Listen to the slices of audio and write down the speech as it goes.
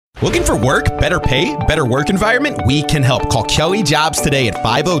Looking for work, better pay, better work environment? We can help. Call Kelly Jobs today at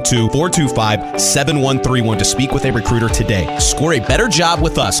 502-425-7131 to speak with a recruiter today. Score a better job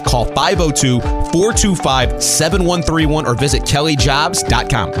with us. Call 502-425-7131 or visit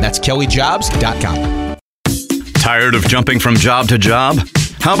kellyjobs.com. That's kellyjobs.com. Tired of jumping from job to job?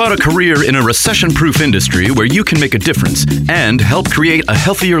 How about a career in a recession-proof industry where you can make a difference and help create a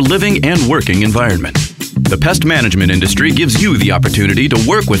healthier living and working environment? The pest management industry gives you the opportunity to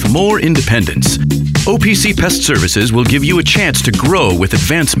work with more independence. OPC Pest Services will give you a chance to grow with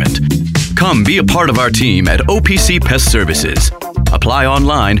advancement. Come be a part of our team at OPC Pest Services. Apply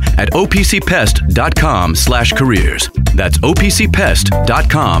online at opcpest.com/careers. That's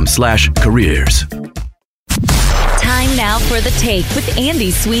opcpest.com/careers. Time now for The Take with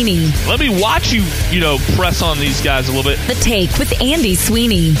Andy Sweeney. Let me watch you, press on these guys a little bit. The Take with Andy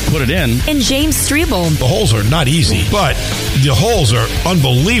Sweeney. Put it in. And James Strebel. The holes are not easy, but the holes are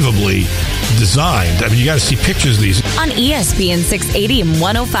unbelievably designed. I mean, you got to see pictures of these. On ESPN 680 and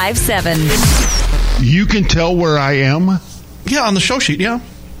 105.7. You can tell where I am? Yeah, on the show sheet, yeah.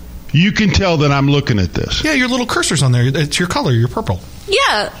 You can tell that I'm looking at this. Yeah, your little cursor's on there. It's your color. You're purple.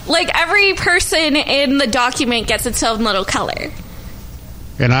 Yeah, like every person in the document gets its own little color.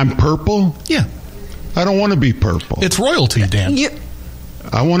 And I'm purple? Yeah. I don't want to be purple. It's royalty, Dan.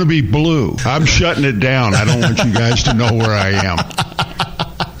 I want to be blue. I'm shutting it down. I don't want you guys to know where I am.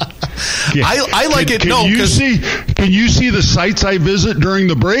 I like it. Can you see the sites I visit during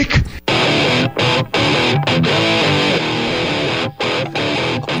the break?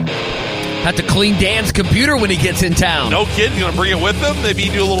 Have to clean Dan's computer when he gets in town. No kidding. You going to bring it with him? Maybe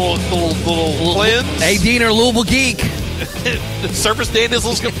you do a little cleanse? Hey, Diener, Louisville Geek. Surface Dan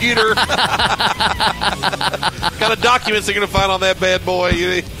Issel's computer. Kind of documents they're going to find on that bad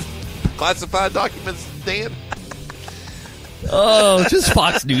boy? Classified documents, Dan? Oh, just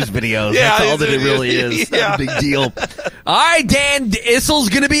Fox News videos. Yeah, that's all that it really is. Yeah. Not a big deal. All right, Dan Issel's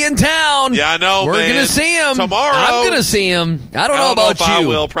going to be in town. Yeah, I know, We're going to see him. Tomorrow. I'm going to see him. I don't know about if you. I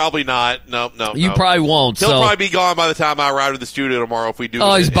will. Probably not. No. You probably won't. He'll probably be gone by the time I arrive at the studio tomorrow if we do.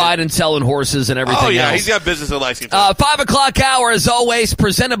 Oh, he's buying and selling horses and everything else. Oh, yeah. He's got business in Lexington. 5 o'clock hour, as always,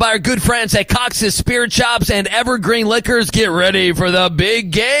 presented by our good friends at Cox's Spirit Shops and Evergreen Liquors. Get ready for the big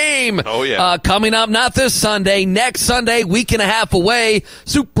game. Oh, yeah. Coming up, not this Sunday, next Sunday, week and a half away,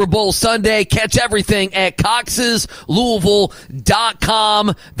 Super Bowl Sunday. Catch everything at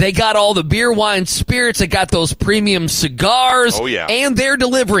Cox'sLouisville.com. They got all the beer, wine, spirits. They got those premium cigars. Oh, yeah. And they're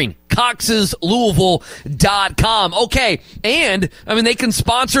delivering. Cox'sLouisville.com. Okay, and, they can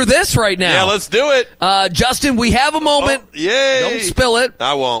sponsor this right now. Yeah, let's do it. Justin, we have a moment. Oh, yay. Don't spill it.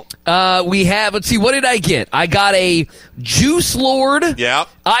 I won't. We have, let's see, what did I get? I got a Juice Lord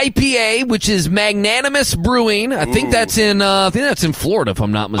IPA, which is Magnanimous Brewing. I think that's in Florida, if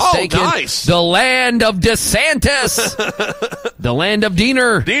I'm not mistaken. Oh, nice. The land of DeSantis. The land of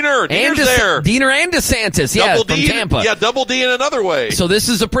Diener. Diener's there. Diener and DeSantis, Double from D, Tampa. Yeah, double D in another way. So this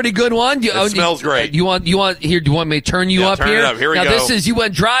is a pretty good one. It smells great. Do you want me to turn you up turn here? It up. Here we now, go. you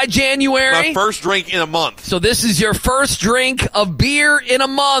went dry January. My first drink in a month. So this is your first drink of beer in a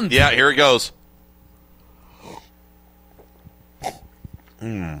month. Yeah, here it goes.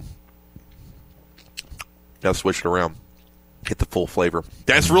 Got to switch it around. Get the full flavor.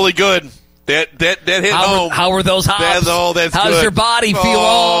 That's really good. That hit home. How are those hops? That's How's good. your body feel?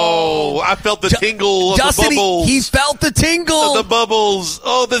 Oh, I felt the tingle of Justin, the bubbles. he felt the tingle of the bubbles.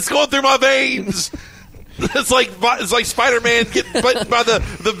 Oh, that's going through my veins. It's like Spider-Man getting bitten by the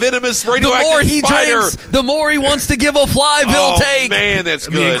venomous radioactive spider. Drinks, the more he wants to give a fly, Bill take. Man, that's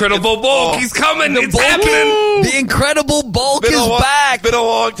good. The Incredible Bulk. He's coming. It's happening. The Incredible Bulk is back. It's been a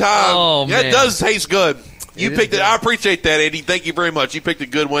long time. Oh, man. It does taste good. You picked it. I appreciate that, Andy. Thank you very much. You picked a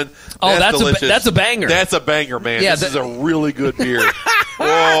good one. Oh, that's delicious. That's a banger. That's a banger, man. Yeah, this is a really good beer.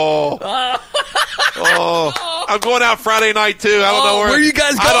 Whoa. I'm going out Friday night too. I don't know where you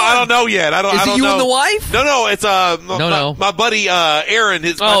guys going. I don't know yet. I don't know. You and the wife? No. It's my buddy Aaron,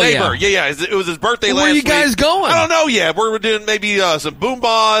 my neighbor. Yeah. It was his birthday last week. Where are you guys going? I don't know yet. We're doing maybe some boom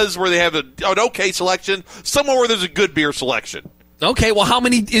bars where they have an okay selection. Somewhere where there's a good beer selection. Okay, well, how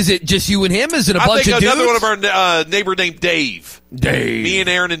many? Is it just you and him? Is it a bunch of dudes? I think another one of our neighbor named Dave. Dave. Me and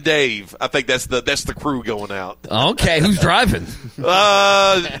Aaron and Dave. I think that's the crew going out. Okay, who's driving?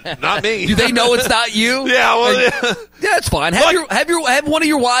 Not me. Do they know it's not you? Yeah, well, yeah, it's fine. Have one of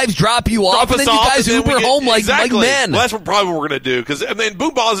your wives drop you off, and then you guys Uber home like men. Well, that's probably what we're going to do because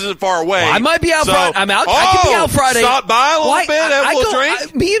Boom Balls isn't far away. Well, I might be out. I'm out. I could be out Friday. Stop by a little bit, have a little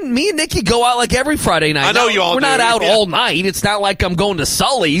drink. Me and Nikki go out like every Friday night. I know you all. We're not out all night. It's not like I'm going to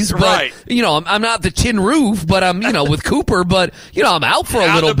Sully's, but right. I'm not the tin roof, but I'm with Cooper, but. I'm out for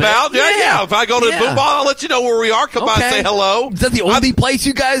a little bit. Yeah. If I go to the boom ball, I'll let you know where we are. Come by and say hello. Is that the only place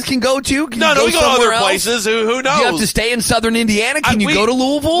you guys can go to? No, we go to other places. Who knows? Do you have to stay in Southern Indiana? Can you go to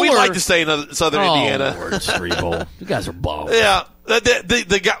Louisville? We'd like to stay in Southern Indiana. Lord, Strebel. You guys are balls. Yeah.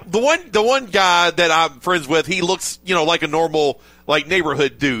 The one guy that I'm friends with, he looks, like a normal,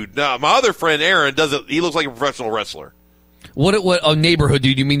 neighborhood dude. Now, my other friend, Aaron, he looks like a professional wrestler. What a neighborhood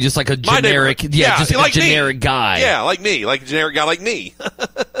dude? You mean just like a generic, just like a generic guy? Yeah, like me, like a generic guy like me.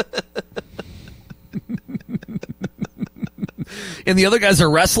 And the other guy's a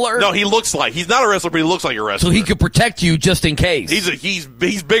wrestler? No, he's not a wrestler, but he looks like a wrestler. So he could protect you just in case. He's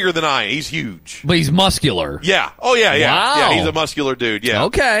bigger than I am. He's huge. But he's muscular. Yeah. Oh, yeah. Wow. Yeah, he's a muscular dude. Yeah.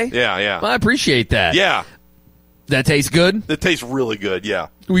 Okay. Yeah. Well, I appreciate that. Yeah. That tastes good? It tastes really good, yeah.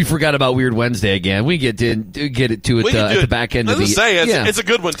 We forgot about Weird Wednesday again. We get to it at the back end of the... It's a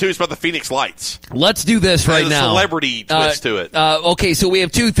good one, too. It's about the Phoenix Lights. Let's do this right now. A celebrity twist to it. Okay, so we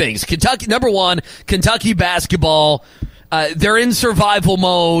have two things. Number one, Kentucky basketball. They're in survival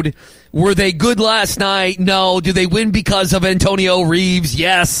mode. Were they good last night? No. Do they win because of Antonio Reeves?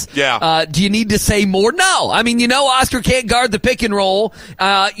 Yes. Yeah. Do you need to say more? No. I mean, Oscar can't guard the pick and roll.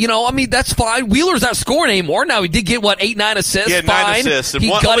 That's fine. Wheeler's not scoring anymore. Now, he did get, 8, 9 assists? He had 9 assists and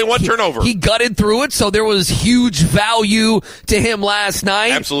only one turnover. He gutted through it, so there was huge value to him last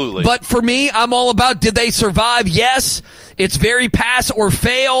night. Absolutely. But for me, I'm all about, did they survive? Yes. It's very pass or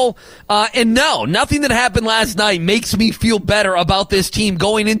fail. And no, nothing that happened last night makes me feel better about this team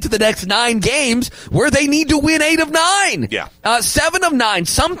going into the next 9 games where they need to win 8 of 9. Yeah. 7 of 9.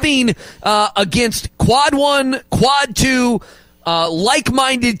 Something against quad 1, quad 2,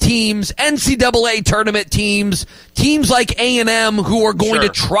 like-minded teams, NCAA tournament teams like A&M who are going to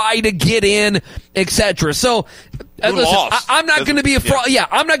try to get in, etc. So, listen, I'm not going to be a fraud. Yeah,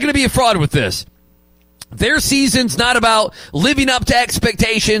 I'm not going to be a fraud with this. Their season's not about living up to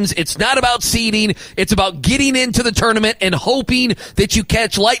expectations. It's not about seeding. It's about getting into the tournament and hoping that you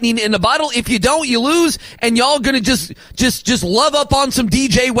catch lightning in the bottle. If you don't, you lose, and y'all gonna just love up on some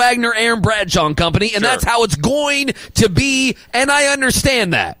DJ Wagner, Aaron Bradshaw and company, and that's how it's going to be, and I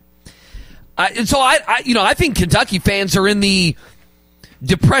understand that. And so I think Kentucky fans are in the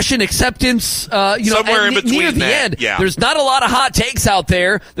depression acceptance, somewhere in between near the end. Yeah. There's not a lot of hot takes out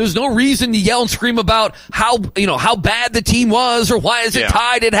there. There's no reason to yell and scream about how bad the team was or why is it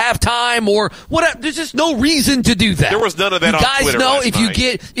tied at halftime or whatever. There's just no reason to do that. There was none of that on Twitter last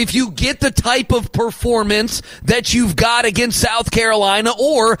night. If you get the type of performance that you've got against South Carolina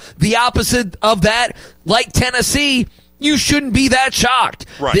or the opposite of that, like Tennessee, you shouldn't be that shocked.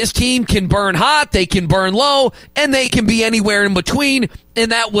 Right. This team can burn hot, they can burn low, and they can be anywhere in between.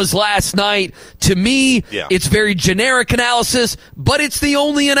 And that was last night. To me, it's very generic analysis, but it's the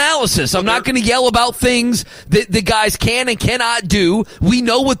only analysis. I'm not going to yell about things that the guys can and cannot do. We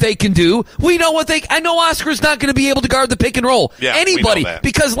know what they can do. I know Oscar's not going to be able to guard the pick and roll. Yeah, anybody,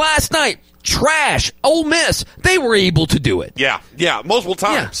 because last night, trash, Ole Miss, they were able to do it. Yeah, multiple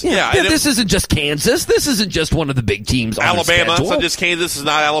times. Yeah. This isn't just Kansas. This isn't just one of the big teams on Alabama. the It's not just Kansas. It's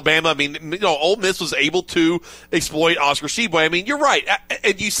not Alabama. I mean, Ole Miss was able to exploit Oscar Tshiebwe. I mean, you're right.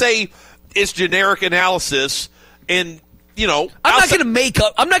 And you say it's generic analysis, and I'm not going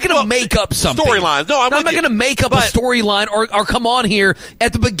to make up something. Storylines. No, I'm not going to make up a storyline or come on here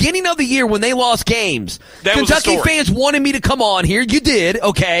at the beginning of the year when they lost games. Kentucky fans wanted me to come on here. You did,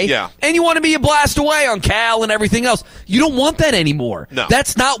 okay? Yeah. And you wanted me to blast away on Cal and everything else. You don't want that anymore. No.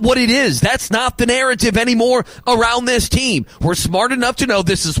 That's not what it is. That's not the narrative anymore around this team. We're smart enough to know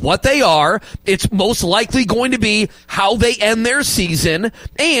this is what they are. It's most likely going to be how they end their season.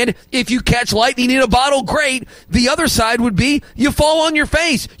 And if you catch lightning in a bottle, great. The other side would be you fall on your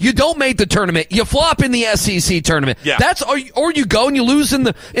face. You don't make the tournament. You flop in the SEC tournament. Yeah. Or you go and you lose in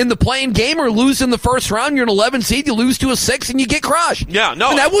the playing game or lose in the first round. You're an 11 seed. You lose to a 6 and you get crushed. Yeah,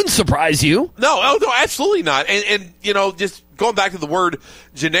 no. And that wouldn't surprise you. No, absolutely not. And just going back to the word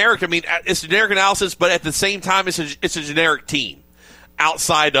generic, I mean, it's generic analysis, but at the same time, it's a generic team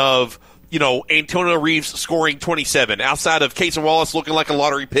outside of Antonio Reeves scoring 27, outside of Casey Wallace looking like a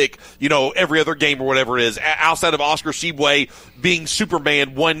lottery pick, every other game or whatever it is, outside of Oscar Tshiebwe being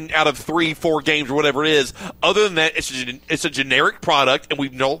Superman 1 out of 3, 4 games or whatever it is. Other than that, it's a generic product, and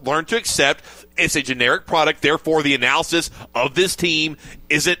we've learned to accept it's a generic product. Therefore, the analysis of this team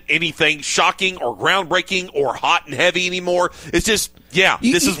isn't anything shocking or groundbreaking or hot and heavy anymore. It's just,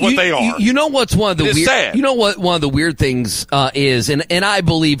 this is what they are. You know what's one of the weird? Sad. You know what one of the weird things is, and I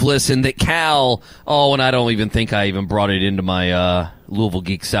believe, listen, that Cal. Oh, and I don't even think I even brought it into my Louisville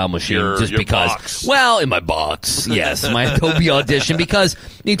Geek Sound Machine Your because, box. well, in my box, yes, my Adobe Audition, because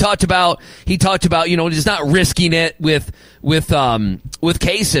he talked about, just not risking it with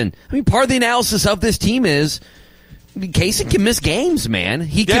Kaysen. I mean, part of the analysis of this team is Kaysen can miss games, man.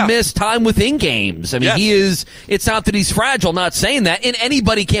 He can miss time within games. I mean, it's not that he's fragile, not saying that, and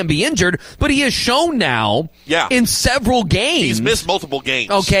anybody can be injured, but he has shown now in several games. He's missed multiple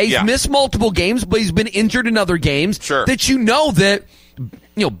games. Okay, he's missed multiple games, but he's been injured in other games. Sure. That that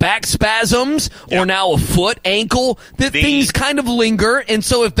back spasms or now a foot, ankle, that things kind of linger. And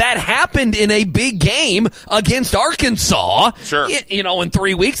so if that happened in a big game against Arkansas, in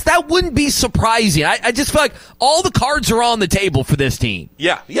 3 weeks, that wouldn't be surprising. I just feel like all the cards are on the table for this team.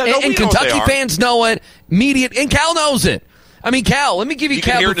 Yeah. And Kentucky fans know it, media, and Cal knows it. I mean, Cal, let me give you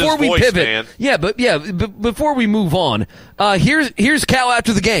Cal before we pivot. Man. Before we move on, here's Cal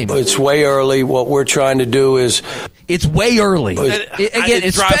after the game. It's way early. What we're trying to do is... It's way early.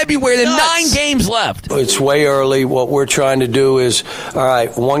 It's February. There are 9 games left. It's way early. What we're trying to do is, all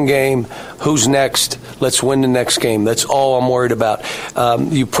right, 1 game. Who's next? Let's win the next game. That's all I'm worried about.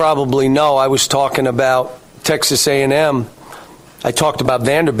 You probably know I was talking about Texas A&M. I talked about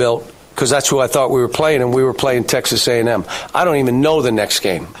Vanderbilt, because that's who I thought we were playing, and we were playing Texas A&M. I don't even know the next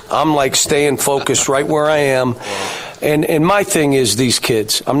game. I'm like staying focused right where I am. And my thing is these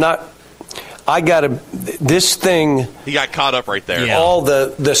kids. This thing. He got caught up right there. Yeah. All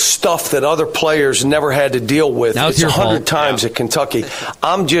the stuff that other players never had to deal with. It's 100 times at Kentucky.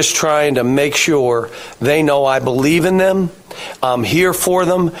 I'm just trying to make sure they know I believe in them. I'm here for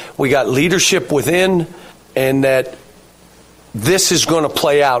them. We got leadership within, and that this is going to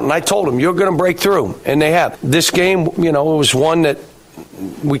play out. And I told them, you're going to break through. And they have. This game, it was one that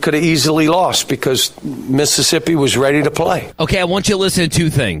we could have easily lost because Mississippi was ready to play. Okay, I want you to listen to 2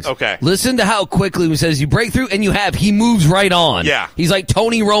 things. Okay. Listen to how quickly he says you break through, and he moves right on. Yeah. He's like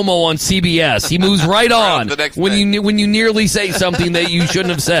Tony Romo on CBS. He moves right on when you nearly say something that you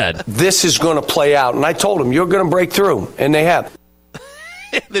shouldn't have said. This is going to play out. And I told them, you're going to break through. And they have.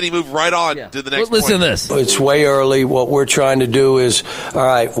 Then he moved right on to the next Listen point. to this. It's way early. What we're trying to do is, all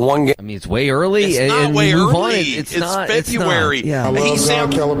right, 1 game. I mean, it's way early. It's not way early. It's not February. It's not. I love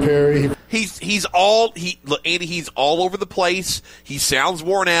John Calipari. He's all over the place. He sounds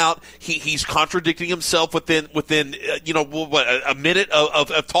worn out. He's contradicting himself within a minute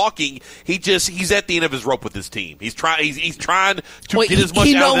of talking. He's at the end of his rope with this team. He's trying to get as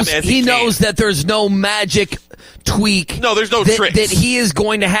much out of them as he can. He knows that there's no magic tweak. No, there's no tricks. That he is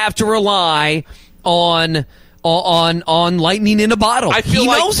going to have to rely on lightning in a bottle. He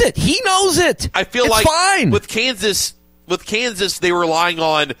knows it. He knows it. I feel it's like fine. with Kansas, they were relying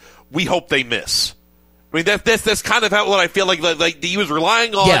on. We hope they miss. I mean, that's kind of what I feel like he was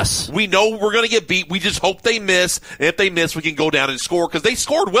relying on. Yes. We know we're going to get beat. We just hope they miss. And if they miss, we can go down and score. Because they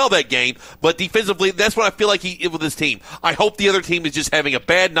scored well that game. But defensively, that's what I feel like with his team. I hope the other team is just having a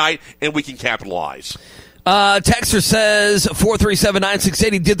bad night and we can capitalize. Texter says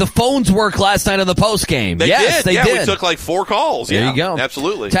 437-9680. Did the phones work last night on the post game? Yes, they did. We took like 4 calls. There you go.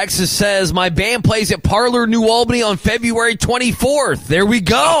 Absolutely. Texas says my band plays at Parlor New Albany on February 24th. There we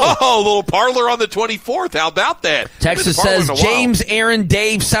go. Oh, a little Parlor on the 24th. How about that? Texas says James, Aaron,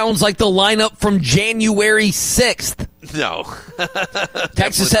 Dave sounds like the lineup from January 6th. No.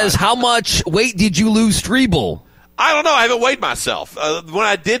 Texas says how much weight did you lose, Strebel? I don't know. I haven't weighed myself. When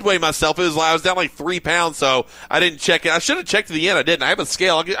I did weigh myself, I was down like 3 pounds, so I didn't check it. I should have checked at the end. I didn't. I have a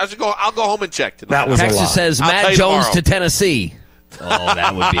scale. I'll go home and check tonight. That was Texas a lot. says Matt Jones to Tennessee. Oh,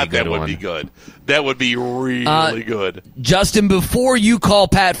 that would be a good one. That would be good. That would be really good. Justin, before you call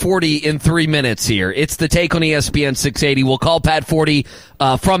Pat Forty in 3 minutes here, it's the Take on ESPN 680. We'll call Pat Forty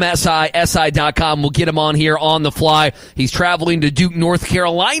from SI.com. We'll get him on here on the fly. He's traveling to Duke, North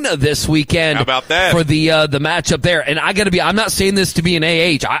Carolina this weekend. How about that? For the matchup there. And I'm not saying this to be an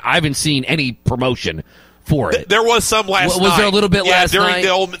AH. I haven't seen any promotion for it. There was some last night. Was there a little bit last night?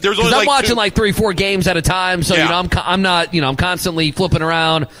 There's only I'm watching 3-4 games at a time, so I'm constantly flipping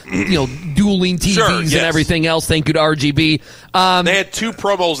around, dueling TVs and everything else. Thank you to RGB. They had 2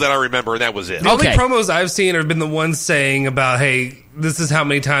 promos that I remember, and that was it. The only promos I've seen have been the ones saying about, hey, this is how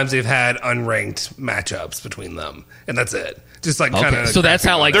many times they've had unranked matchups between them, and that's it. Just like kind of. So that's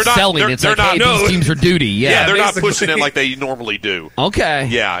how selling. It's like, hey, these teams are duty. Yeah, they're not pushing it like they normally do. Okay.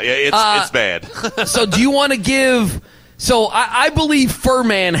 Yeah, it's bad. So do you want to give? So I believe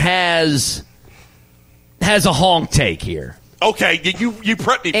Furman has a honk take here. Okay, you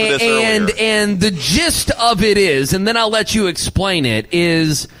prepped me for this earlier. And the gist of it is, and then I'll let you explain it,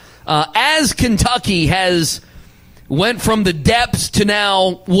 is as Kentucky has went from the depths to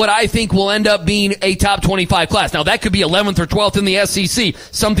now what I think will end up being a top 25 class. Now, that could be 11th or 12th in the SEC,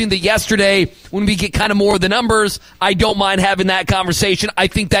 something that yesterday, when we get kind of more of the numbers, I don't mind having that conversation. I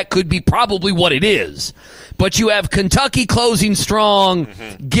think that could be probably what it is. But you have Kentucky closing strong,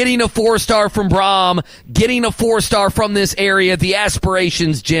 getting a 4-star from Brom, getting a 4-star from this area, the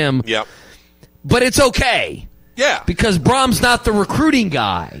aspirations, Jim. Yep. But it's okay. Yeah. Because Brom's not the recruiting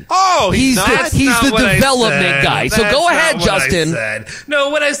guy. Oh, he's the development guy. So go ahead, Justin. No,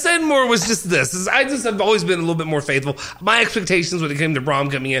 what I said more was just this. I just have always been a little bit more faithful. My expectations when it came to Brom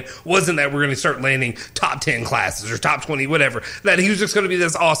coming in wasn't that we're going to start landing top 10 classes or top 20, whatever. That he was just going to be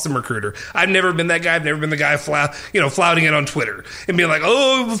this awesome recruiter. I've never been that guy. I've never been the guy flouting it on Twitter and being like,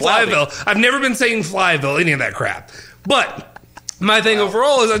 oh, Flyville. I've never been saying Flyville, any of that crap. But my thing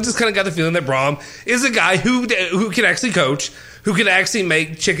overall is I just kind of got the feeling that Brom is a guy who can actually coach, who can actually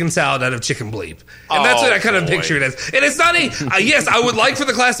make chicken salad out of chicken bleep. And that's what I kind of picture it as. And it's not yes, I would like for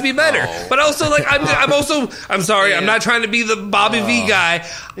the class to be better. But also, like, I'm sorry, I'm not trying to be the Bobby V guy.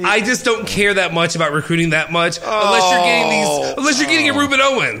 I just don't care that much about recruiting that much unless you're getting a Ruben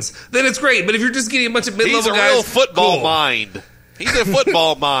Owens. Then it's great. But if you're just getting a bunch of mid-level guys. He's a real football mind. He's a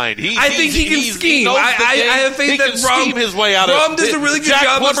football mind. I think he can scheme. I have faith that Brom his way out of it. Brom does a really good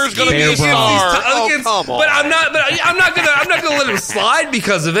job of scheming. Going to be a star. Come on. But I'm not gonna let him slide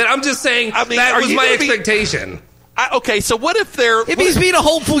because of it. I'm just saying that was my expectation. Okay, so what if he's being a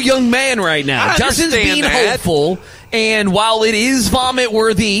hopeful young man right now. Justin's being hopeful, and while it is vomit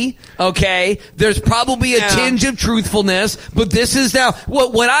worthy, okay, there's probably a tinge of truthfulness. But this is now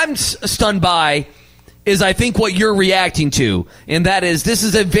what I'm stunned by. Is I think what you're reacting to, and that is this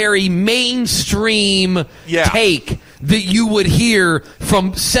is a very mainstream take that you would hear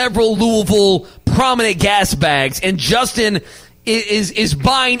from several Louisville prominent gas bags, and Justin is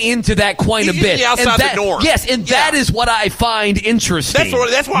buying into that quite a bit. Outside the norm. Yes, and that is what I find interesting.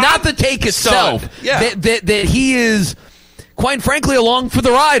 That's why not the take itself. That he is. Quite frankly, along for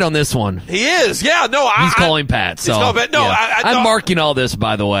the ride on this one. He is, yeah. No, he's calling Pat. So I'm marking all this,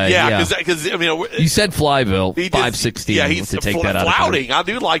 by the way. Yeah, because I mean, you said Flyville 516. Yeah, he's to take that out flouting. I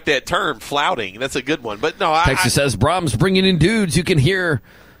do like that term, flouting. That's a good one. But no, Texas says Brom's bringing in dudes who can hear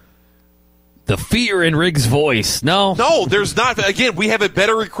the fear in Riggs' voice. No, there's not. Again, we have a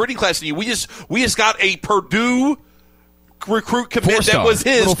better recruiting class than you. We just got a Purdue recruit commit that was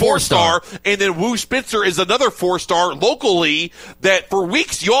his 4-star, and then Wu Spencer is another 4-star locally that for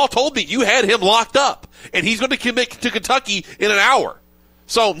weeks you all told me you had him locked up, and he's going to commit to Kentucky in an hour.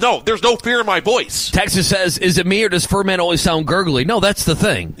 So, no, there's no fear in my voice. Texas says, is it me or does Furman always sound gurgly? No, that's the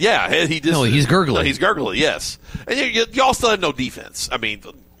thing. Yeah, he just... No, he's gurgly. No, he's gurgly, yes. And y'all still have no defense. I mean,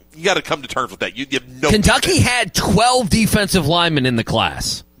 you got to come to terms with that. You have no Kentucky defense. had 12 defensive linemen in the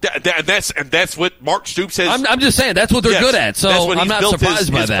class. That's what Mark Stoops says. I'm just saying that's what they're good at. So I'm not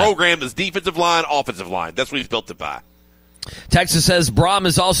surprised by that. His program is defensive line, offensive line. That's what he's built it by. Texas says Brom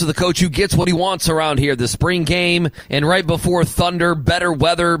is also the coach who gets what he wants around here. The spring game and right before Thunder, better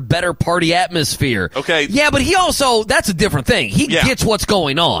weather, better party atmosphere. Okay. Yeah, but he also, that's a different thing. He gets what's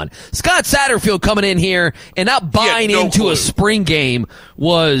going on. Scott Satterfield coming in here and not buying into a spring game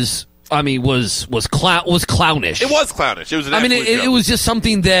was clownish. It was clownish. It was it was just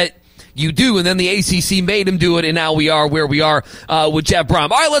something that you do, and then the ACC made him do it, and now we are where we are with Jeff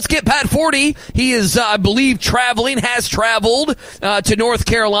Brom. All right, let's get Pat Forty. He is, I believe, has traveled to North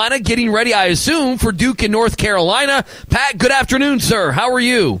Carolina, getting ready, I assume, for Duke in North Carolina. Pat, good afternoon, sir. How are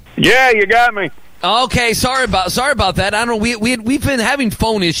you? Yeah, you got me. Okay, sorry about that. I don't know. We've been having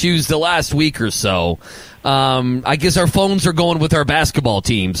phone issues the last week or so. I guess our phones are going with our basketball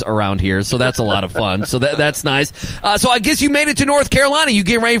teams around here, so that's a lot of fun. So that's nice. So I guess you made it to North Carolina. You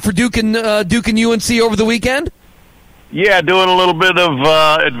getting ready for Duke and UNC over the weekend? Yeah, doing a little bit of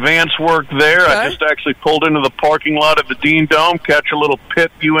advance work there. Okay. I just actually pulled into the parking lot of the Dean Dome, catch a little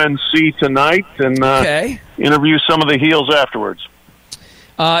Pitt UNC tonight, and interview some of the heels afterwards.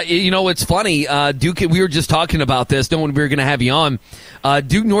 It's funny. Duke, we were just talking about this, knowing we were going to have you on.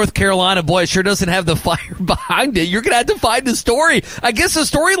 Duke, North Carolina, boy, it sure doesn't have the fire behind it. You're going to have to find the story. I guess the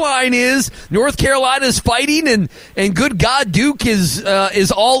storyline is North Carolina is fighting, and good God, Duke is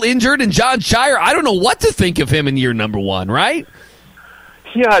all injured, and John Shire, I don't know what to think of him in year number one, right?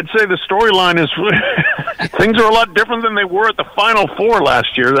 Yeah, I'd say the storyline is things are a lot different than they were at the Final Four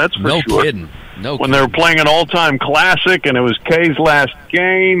last year, that's for sure. No kidding. When they were playing an all-time classic, and it was K's last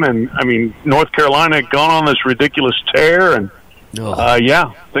game, and, I mean, North Carolina had gone on this ridiculous tear, and,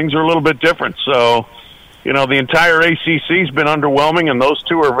 things are a little bit different. So, the entire ACC's been underwhelming, and those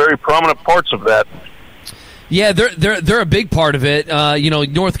two are very prominent parts of that. Yeah, they're a big part of it.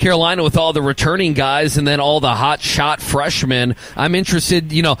 North Carolina with all the returning guys and then all the hot shot freshmen. I'm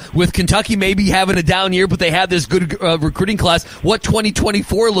interested, with Kentucky maybe having a down year, but they have this good recruiting class, what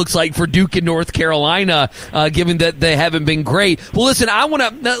 2024 looks like for Duke and North Carolina, given that they haven't been great. Well, listen,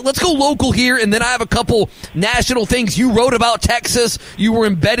 let's go local here, and then I have a couple national things. You wrote about Texas. You were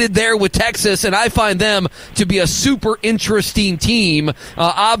embedded there with Texas, and I find them to be a super interesting team.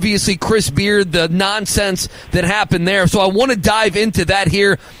 Obviously, Chris Beard, the nonsense that happened there. So I want to dive into that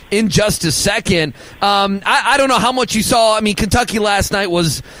here in just a second. I don't know how much you saw. I mean, Kentucky last night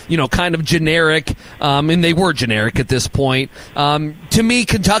was, kind of generic, and they were generic at this point. To me,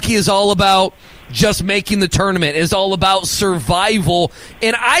 Kentucky is all about just making the tournament, is all about survival,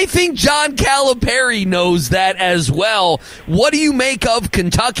 and I think John Calipari knows that as well. What do you make of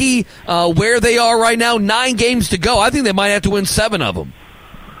Kentucky, where they are right now? 9 games to go. I think they might have to win 7 of them.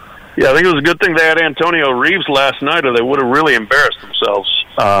 Yeah, I think it was a good thing they had Antonio Reeves last night, or they would have really embarrassed themselves.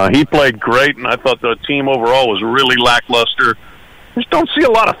 He played great, and I thought the team overall was really lackluster. I just don't see a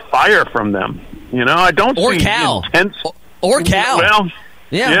lot of fire from them. I don't see Cal. intense. Or Cal. Well,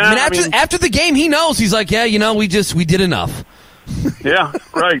 yeah. After the game, he knows. He's like, we did enough. Yeah,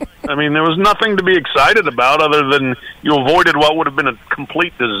 right. I mean, there was nothing to be excited about other than you avoided what would have been a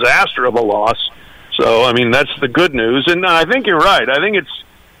complete disaster of a loss. So, I mean, that's the good news. And I think you're right. I think it's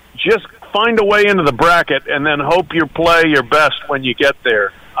just find a way into the bracket and then hope you play your best when you get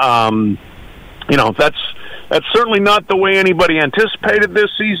there. That's certainly not the way anybody anticipated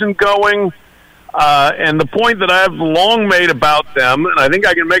this season going. And the point that I've long made about them, and I think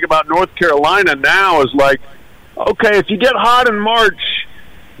I can make about North Carolina now, is like, okay, if you get hot in March,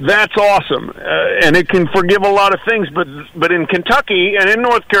 that's awesome. And it can forgive a lot of things. But in Kentucky and in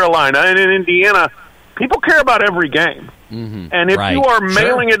North Carolina and in Indiana, people care about every game. Mm-hmm. And if you are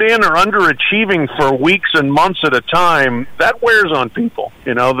mailing it in or underachieving for weeks and months at a time, that wears on people,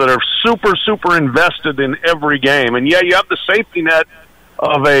 that are super, super invested in every game. And, you have the safety net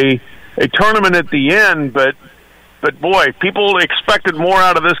of a tournament at the end, but boy, people expected more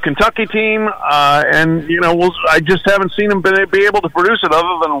out of this Kentucky team, and, I just haven't seen them be able to produce it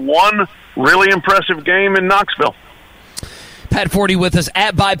other than one really impressive game in Knoxville. Pat Forty with us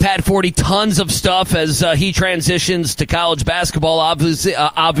at by Pat Forty. Tons of stuff as he transitions to college basketball.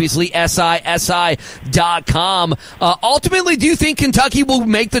 Obviously, SI.com. Ultimately, do you think Kentucky will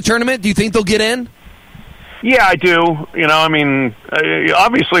make the tournament? Do you think they'll get in? Yeah, I do.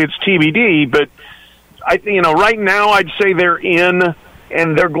 Obviously it's TBD, but right now I'd say they're in,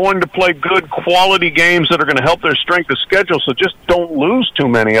 and they're going to play good quality games that are going to help their strength of schedule. So just don't lose too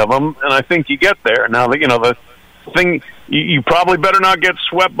many of them, and I think you get there. Now, the thing, you probably better not get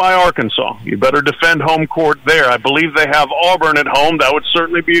swept by Arkansas. You better defend home court there. I believe they have Auburn at home. That would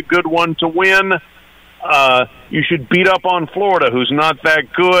certainly be a good one to win. You should beat up on Florida, who's not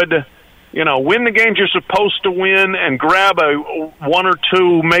that good. Win the games you're supposed to win and grab one or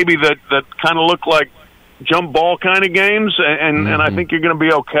two maybe that kind of look like jump ball kind of games, and I think you're going to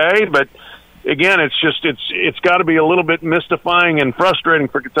be okay. But again, it's got to be a little bit mystifying and frustrating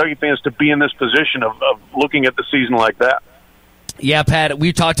for Kentucky fans to be in this position of looking at the season like that. Yeah, Pat,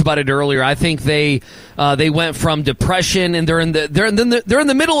 we talked about it earlier. I think they went from depression, and they're in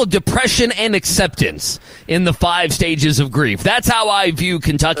the middle of depression and acceptance in the 5 stages of grief. That's how I view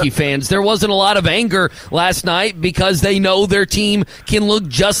Kentucky fans. There wasn't a lot of anger last night because they know their team can look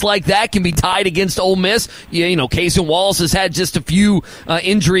just like that, can be tied against Ole Miss. Cason Wallace has had just a few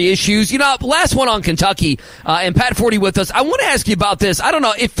injury issues. Last one on Kentucky, and Pat Forty with us. I want to ask you about this. I don't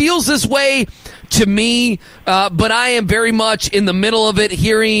know. It feels this way to me, but I am very much in the middle of it,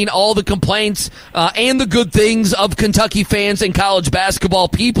 hearing all the complaints and the good things of Kentucky fans and college basketball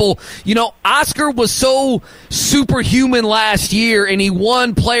people. Oscar was so superhuman last year, and he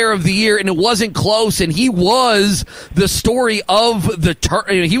won Player of the Year, and it wasn't close, and he was the story of the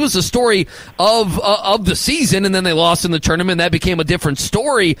season, and then they lost in the tournament, and that became a different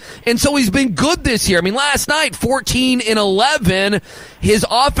story. And so he's been good this year. I mean, last night, 14 and 11. His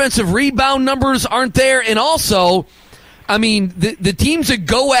offensive rebound numbers aren't there, and also, I mean, the teams that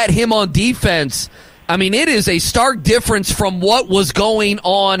go at him on defense, I mean, it is a stark difference from what was going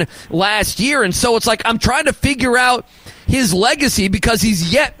on last year. And so it's like I'm trying to figure out his legacy because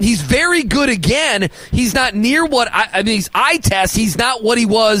he's very good again. He's not near what he's eye test. He's not what he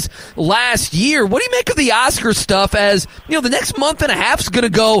was last year. What do you make of the Oscar stuff? As the next month and a half is going to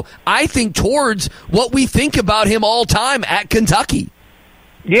go, I think, towards what we think about him all time at Kentucky.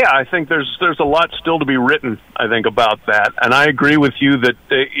 Yeah, I think there's a lot still to be written, I think, about that. And I agree with you that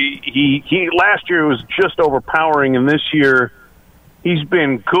he last year was just overpowering, and this year he's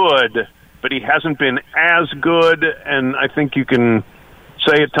been good. but he hasn't been as good. And I think you can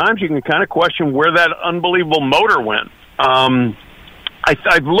say at times you can kind of question where that unbelievable motor went.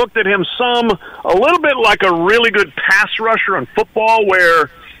 I've looked at him a little bit like a really good pass rusher in football, where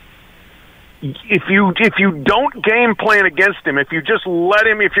if you don't game plan against him, if you just let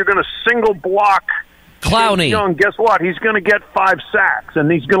him, if you're going to single block Clowney, Young, guess what? He's going to get 5 sacks,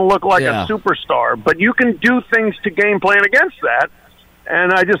 and he's going to look like a superstar. But you can do things to game plan against that.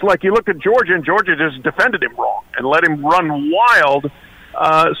 And I just you looked at Georgia, and Georgia just defended him wrong and let him run wild.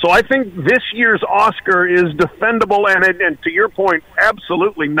 So I think this year's Oscar is defendable, and to your point,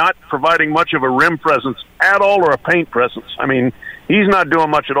 absolutely not providing much of a rim presence at all or a paint presence. I mean, he's not doing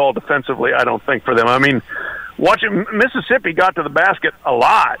much at all defensively, I don't think, for them. I mean, watching Mississippi got to the basket a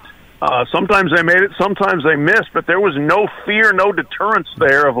lot. Sometimes they made it, sometimes they missed, but there was no fear, no deterrence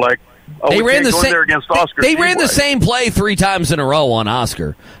there of they ran the same. There against Oscar. They ran the same play 3 times in a row on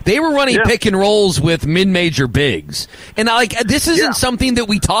Oscar. They were running pick and rolls with mid-major bigs, and this isn't something that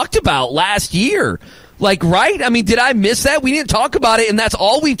we talked about last year. Right? I mean, did I miss that? We didn't talk about it, and that's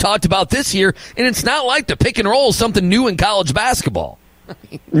all we've talked about this year. And it's not like the pick and roll is something new in college basketball.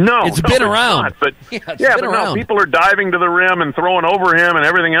 No, it's been around. Not, but no, people are diving to the rim and throwing over him and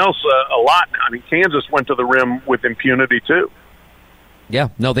everything else a lot now. I mean, Kansas went to the rim with impunity too. Yeah,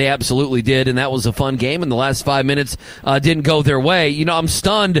 no, they absolutely did, and that was a fun game, and the last 5 minutes didn't go their way. You know, I'm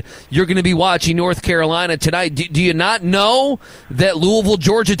stunned you're going to be watching North Carolina tonight. Do you not know that Louisville,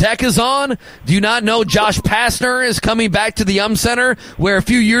 Georgia Tech is on? Do you not know Josh Pastner is coming back to the Center, where a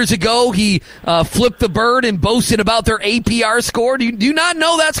few years ago he flipped the bird and boasted about their APR score? Do you not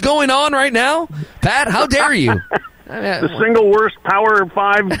know that's going on right now? Pat, how dare you? The single worst Power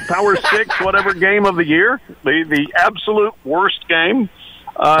 5, Power 6, whatever game of the year. The absolute worst game.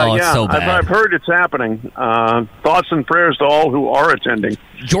 It's so bad. I've heard it's happening. Thoughts and prayers to all who are attending.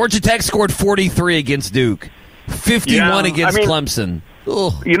 Georgia Tech scored 43 against Duke, 51 against Clemson.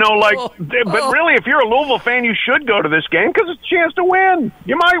 Ugh. You know, but really, if you're a Louisville fan, you should go to this game because it's a chance to win.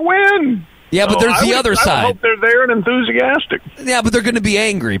 You might win. Yeah, but there's the other side. I hope they're there and enthusiastic. Yeah, but they're going to be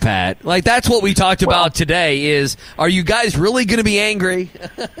angry, Pat. That's what we talked about today is, are you guys really going to be angry?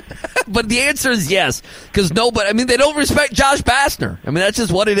 But the answer is yes, because they don't respect Josh Pastner. I mean, that's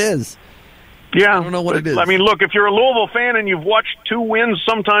just what it is. Yeah. I don't know what it is. I mean, look, if you're a Louisville fan and you've watched 2 wins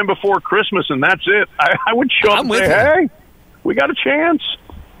sometime before Christmas and that's it, I would show up and say, hey, we got a chance.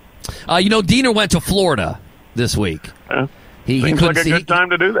 Diener went to Florida this week. Seems like a good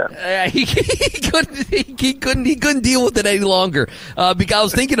time to do that. He couldn't deal with it any longer. Because I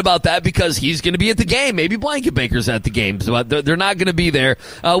was thinking about that because he's going to be at the game. Maybe Blanket Baker's at the game, but they're not going to be there.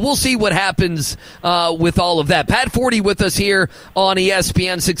 We'll see what happens with all of that. Pat Forty with us here on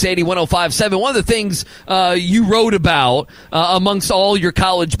ESPN 680 105.7. One of the things you wrote about amongst all your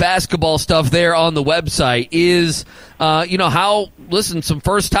college basketball stuff there on the website is some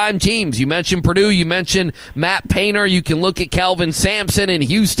first-time teams. You mentioned Purdue. You mentioned Matt Painter. You can look at Calvin Sampson in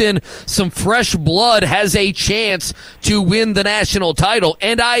Houston. Some fresh blood has a chance to win the national title.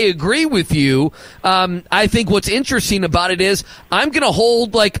 And I agree with you. I think what's interesting about it is I'm going to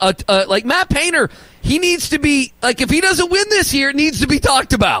hold like Matt Painter. He needs to be, if he doesn't win this year, it needs to be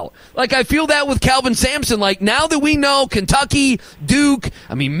talked about. I feel that with Calvin Sampson. Now that we know Kentucky, Duke,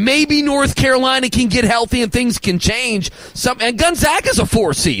 maybe North Carolina can get healthy and things can change. And Gonzaga's a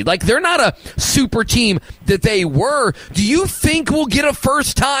 4 seed. They're not a super team that they were. Do you think we'll get a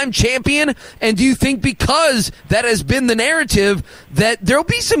first-time champion? And do you think because that has been the narrative that there'll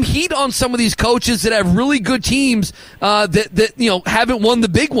be some heat on some of these coaches that have really good teams that haven't won the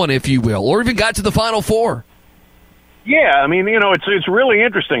big one, if you will, or even got to the Final Four? Yeah, it's really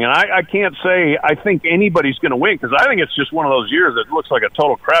interesting, and I can't say I think anybody's going to win because I think it's just one of those years that looks like a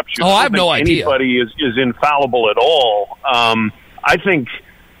total crapshoot. I have no idea. Anybody is infallible at all. I think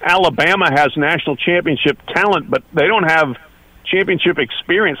Alabama has national championship talent, but they don't have championship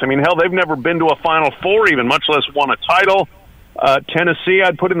experience. Hell, they've never been to a Final Four even, much less won a title. Tennessee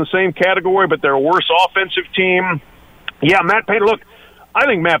I'd put in the same category, but they're a worse offensive team. Yeah, Matt Painter, look, I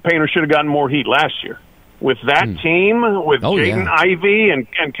think Matt Painter should have gotten more heat last year. With that team, with Jaden Ivey and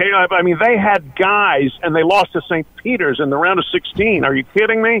Caleb, they had guys, and they lost to St. Peter's in the round of 16. Are you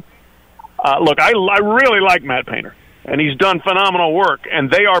kidding me? Look, I really like Matt Painter, and he's done phenomenal work.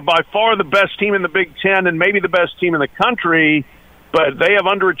 And they are by far the best team in the Big Ten and maybe the best team in the country, but they have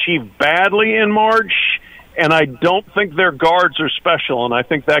underachieved badly in March, and I don't think their guards are special, and I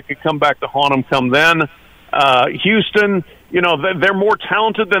think that could come back to haunt them come then. Houston, they're more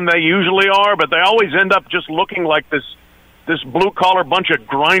talented than they usually are, but they always end up just looking like this blue-collar bunch of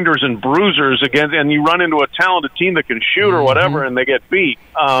grinders and bruisers again, and you run into a talented team that can shoot or whatever, and they get beat.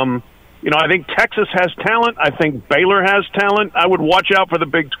 I think Texas has talent. I think Baylor has talent. I would watch out for the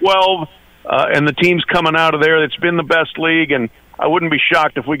Big 12 and the teams coming out of there. It's been the best league, and I wouldn't be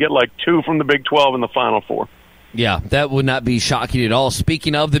shocked if we get like 2 from the Big 12 in the Final Four. Yeah, that would not be shocking at all.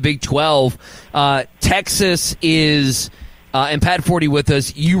 Speaking of the Big 12, Texas is, and Pat Forty with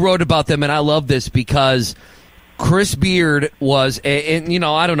us, you wrote about them, and I love this because Chris Beard was, and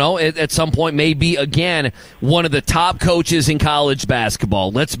I don't know, at some point maybe again one of the top coaches in college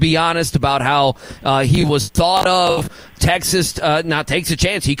basketball. Let's be honest about how he was thought of. Texas not takes a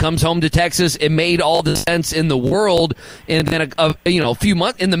chance. He comes home to Texas. It made all the sense in the world. And then a few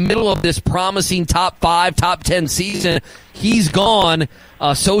months in the middle of this promising top 5, top 10 season, he's gone.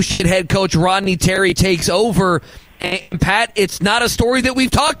 Associate head coach Rodney Terry takes over. And, Pat, it's not a story that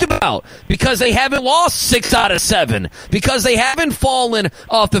we've talked about because they haven't lost 6 out of 7, because they haven't fallen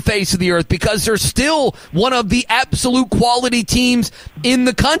off the face of the earth, because they're still one of the absolute quality teams in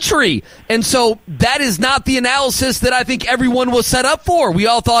the country. And so that is not the analysis that I think everyone was set up for. We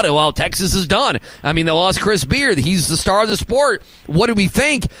all thought, well, Texas is done. I mean, they lost Chris Beard. He's the star of the sport. What do we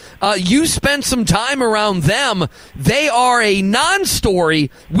think? You spent some time around them. They are a non-story,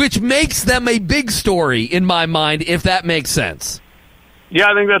 which makes them a big story in my mind, if that makes sense.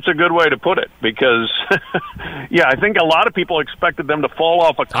 Yeah, I think that's a good way to put it because, I think a lot of people expected them to fall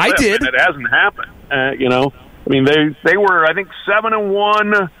off a cliff. I did. And it hasn't happened. I mean, they were, I think,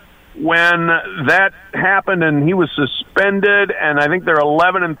 7-1 when that happened, and he was suspended, and I think they're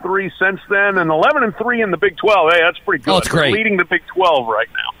 11-3 since then, and 11-3 in the Big 12. Hey, that's pretty good. Oh, it's great. They're leading the Big 12 right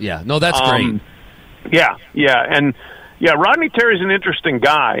now. Yeah, no, that's great. And Rodney Terry's an interesting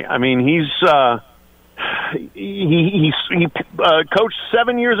guy. I mean, he coached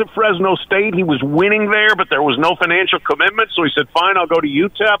 7 years at Fresno State. He was winning there, but there was no financial commitment, so he said, fine, I'll go to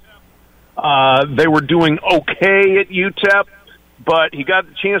UTEP. They were doing okay at UTEP, but he got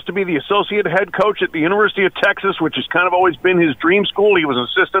the chance to be the associate head coach at the University of Texas, which has kind of always been his dream school. He was an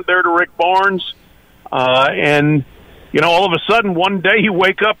assistant there to Rick Barnes. All of a sudden, one day you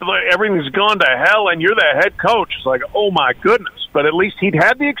wake up, everything's gone to hell, and you're the head coach. It's like, oh, my goodness. But at least he'd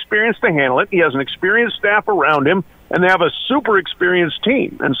had the experience to handle it. He has an experienced staff around him, and they have a super experienced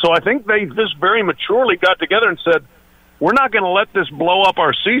team. And so I think they just very maturely got together and said, we're not going to let this blow up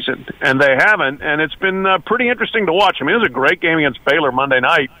our season. And they haven't, and it's been pretty interesting to watch. I mean, it was a great game against Baylor Monday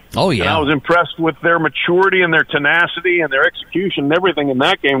night. Oh, yeah. And I was impressed with their maturity and their tenacity and their execution and everything in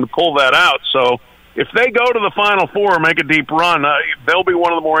that game to pull that out. So if they go to the Final Four and make a deep run, they'll be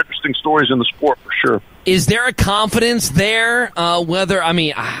one of the more interesting stories in the sport for sure. Is there a confidence there? I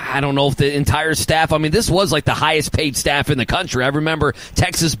don't know if the entire staff, this was like the highest paid staff in the country. I remember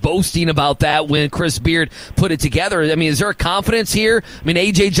Texas boasting about that when Chris Beard put it together. Is there a confidence here?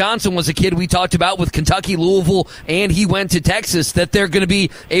 A.J. Johnson was a kid we talked about with Kentucky, Louisville, and he went to Texas, that they're going to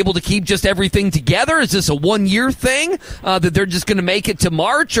be able to keep just everything together? Is this a one-year thing that they're just going to make it to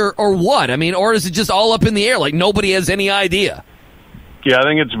March or what? Or is it just all up in the air, like nobody has any idea? Yeah, I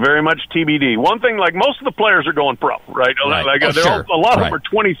think it's very much TBD. One thing, like most of the players are going pro, right? A lot of them are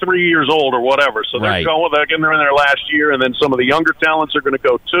 23 years old or whatever, so they're going. They're in their last year, and then some of the younger talents are going to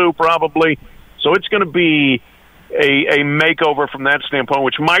go too, probably. So it's going to be a makeover from that standpoint,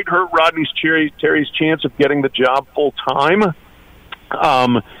 which might hurt Rodney Terry's chance of getting the job full time.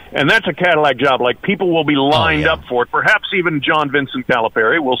 And that's a Cadillac job. Like people will be lined up for it. Perhaps even John Vincent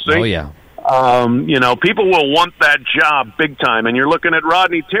Calipari. We'll see. Oh yeah. People will want that job big time. And you're looking at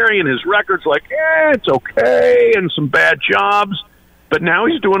Rodney Terry and his records like, it's okay, and some bad jobs. But now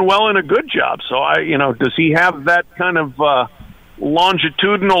he's doing well in a good job. So, does he have that kind of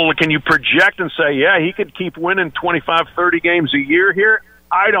longitudinal, can you project and say, he could keep winning 25, 30 games a year here?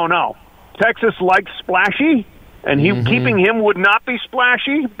 I don't know. Texas likes splashy, and keeping him would not be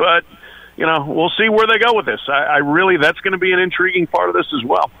splashy, but, we'll see where they go with this. That's going to be an intriguing part of this as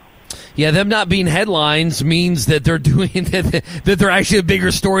well. Yeah, them not being headlines means that they're doing that they're actually a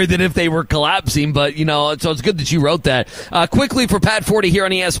bigger story than if they were collapsing. But so it's good that you wrote that. Quickly for Pat Forty here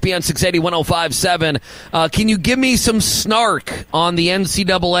on ESPN 680 105.7. Can you give me some snark on the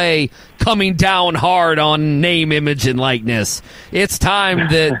NCAA coming down hard on name, image, and likeness? It's time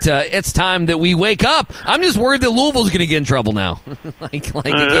that we wake up. I'm just worried that Louisville's going to get in trouble now.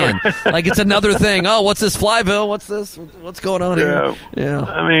 Again, it's another thing. Oh, what's this Flyville? What's this? What's going on here?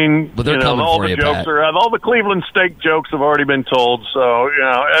 Yeah. But they're coming all for the you, jokes Pat. all the Cleveland steak jokes have already been told. So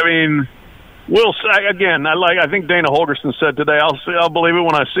we'll say again. I think Dana Holgerson said today, I'll believe it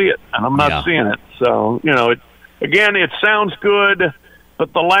when I see it, and I'm not seeing it. So it sounds good, but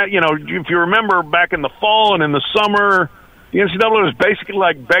if you remember back in the fall and in the summer, the NCAA is basically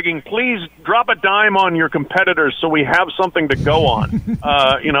like begging, please drop a dime on your competitors so we have something to go on.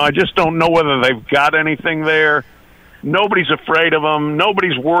 I just don't know whether they've got anything there. Nobody's afraid of them.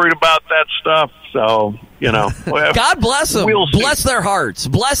 Nobody's worried about that stuff. So, God bless them. Bless their hearts.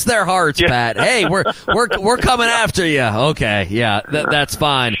 Bless their hearts, Pat. Hey, we're coming after you. Okay, yeah, that's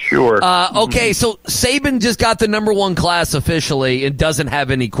fine. Sure. Okay, so Saban just got the number 1 class officially and doesn't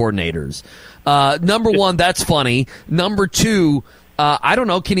have any coordinators. Number 1, that's funny. Number 2, I don't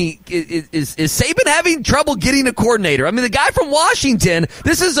know. Is Saban having trouble getting a coordinator? I mean, the guy from Washington.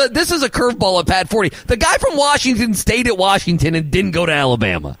 This is a curveball at Pat 40. The guy from Washington stayed at Washington and didn't go to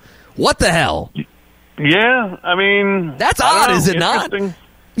Alabama. What the hell? Yeah, I mean, that's odd, is it not?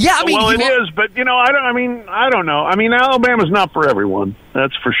 Yeah, I mean, well, it is, but I don't know. I mean, Alabama's not for everyone.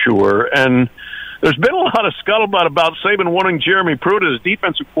 That's for sure. And there's been a lot of scuttlebutt about Saban wanting Jeremy Pruitt as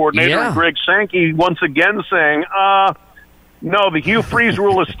defensive coordinator, and Greg Sankey once again saying, no, the Hugh Freeze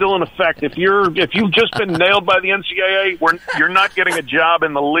rule is still in effect. If you've just been nailed by the NCAA, you're not getting a job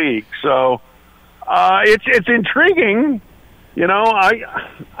in the league. So it's intriguing.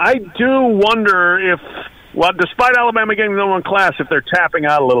 I do wonder if, despite Alabama getting the number 1 class, if they're tapping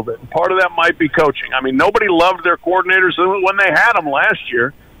out a little bit. And part of that might be coaching. I mean, nobody loved their coordinators when they had them last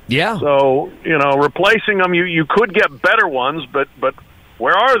year. Yeah. So replacing them, you could get better ones, but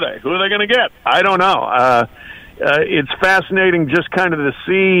where are they? Who are they going to get? I don't know. It's fascinating just kind of to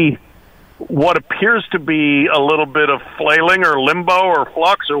see what appears to be a little bit of flailing or limbo or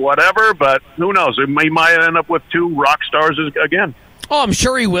flux or whatever, but who knows? He might end up with 2 rock stars again. Oh, I'm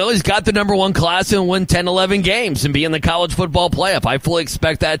sure he will. He's got the number 1 class and win 10, 11 games and be in the college football playoff. I fully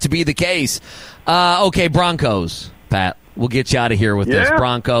expect that to be the case. Okay, Broncos, Pat. We'll get you out of here with this.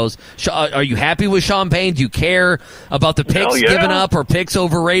 Broncos. Are you happy with Sean Payne? Do you care about the picks given up or picks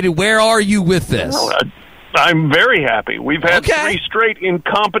overrated? Where are you with this? I'm very happy. We've had 3 straight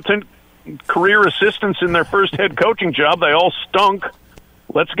incompetent career assistants in their first head coaching job. They all stunk.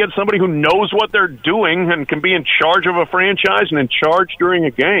 Let's get somebody who knows what they're doing and can be in charge of a franchise and in charge during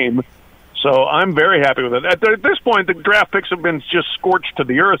a game. So I'm very happy with it. At this point, the draft picks have been just scorched to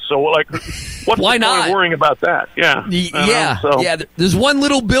the earth. So, what's the point of worrying about that? Yeah. Yeah. There's one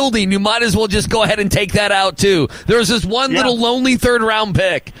little building. You might as well just go ahead and take that out, too. There's this one little lonely third-round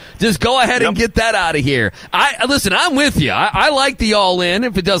pick. Just go ahead and get that out of here. Listen, I'm with you. I like the all-in.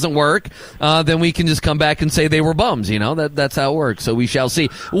 If it doesn't work, then we can just come back and say they were bums. That's how it works. So we shall see.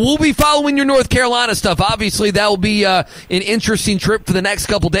 We'll be following your North Carolina stuff. Obviously, that will be an interesting trip for the next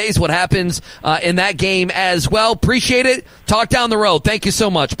couple days. What happens in that game as well. Appreciate it. Talk down the road. Thank you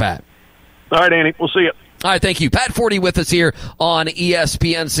so much, Pat. All right, Andy. We'll see you. All right, thank you. Pat 40 with us here on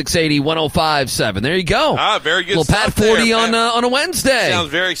ESPN 680 105.7. There you go. Very good. Well, Pat 40 on a Wednesday. He sounds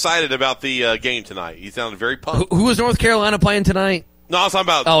very excited about the game tonight. He sounded very pumped. Who is North Carolina playing tonight? No, I was talking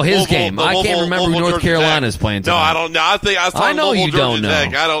about his game. I can't remember who North Carolina's playing tonight. No, I don't know. I know you don't know.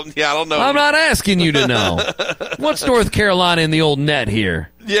 I don't know. I'm not asking you to know. What's North Carolina in the old net here?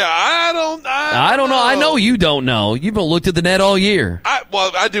 Yeah, I don't know. I know you don't know. You've looked at the net all year.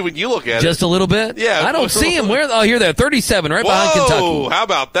 I do when you look at it. Just a little bit? Yeah. I don't see him. Here they are, 37, right behind Kentucky. How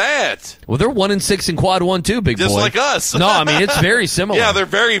about that? Well, they're 1-6 in quad 1 too, big boy. Just like us. No, I mean, it's very similar. Yeah, they're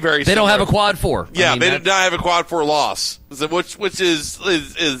very, very similar. They don't have a quad 4. Yeah, they did not have a quad 4 loss, which is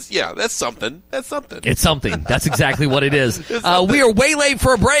that's something. That's something. It's something. That's exactly what it is. We are way late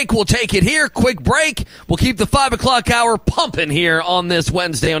for a break. We'll take it here. Quick break. We'll keep the 5 o'clock hour pumping here on this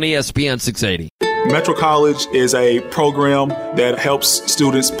Wednesday on ESPN 680. Metro College is a program that helps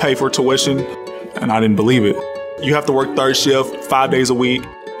students pay for tuition, and I didn't believe it. You have to work third shift 5 days a week.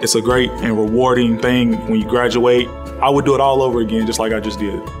 It's a great and rewarding thing when you graduate. I would do it all over again, just like I just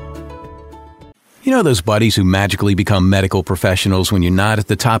did. You know those buddies who magically become medical professionals when you're not at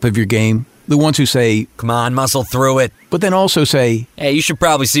the top of your game? The ones who say, "Come on, muscle through it," but then also say, "Hey, you should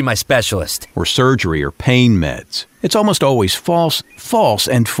probably see my specialist," or surgery or pain meds. It's almost always false, false,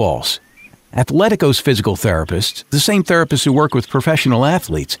 and false. Athletico's physical therapists, the same therapists who work with professional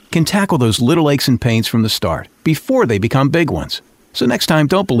athletes, can tackle those little aches and pains from the start, before they become big ones. So next time,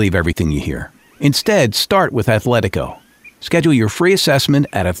 don't believe everything you hear. Instead, start with Athletico. Schedule your free assessment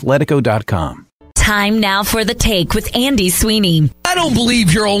at athletico.com. Time now for The Take with Andy Sweeney. I don't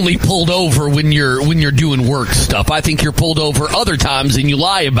believe you're only pulled over when you're doing work stuff. I think you're pulled over other times and you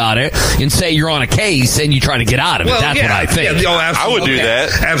lie about it and say you're on a case and you try to get out of it. That's what I think. Yeah, I would do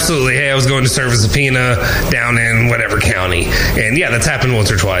that. Absolutely. Hey, I was going to serve a subpoena down in whatever county. And that's happened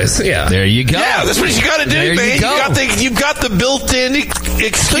once or twice. Yeah. There you go. Yeah, that's what you got to do, there man. You've got the built-in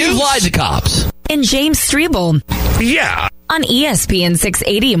excuse. So you lied to cops. And James Strebel. Yeah. On ESPN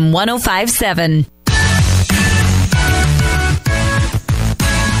 680 and 105.7.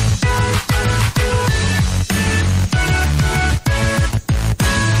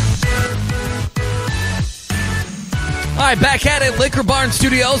 right, back at it, Liquor Barn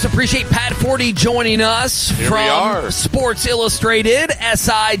Studios. Appreciate Pat Forty joining us from Sports Illustrated,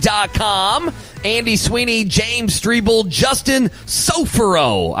 SI.com. Andy Sweeney, James Strebel, Justin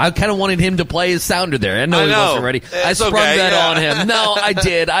Sofero. I kind of wanted him to play his sounder there. I know he wasn't ready. I sprung that on him. No, I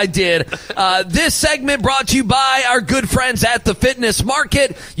did. This segment brought to you by our good friends at The Fitness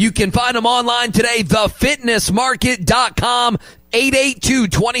Market. You can find them online today, thefitnessmarket.com.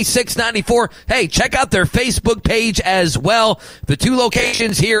 882-2694. Hey, check out their Facebook page as well. The two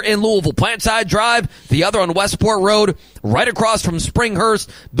locations here in Louisville, Plantside Drive, the other on Westport Road, right across from Springhurst.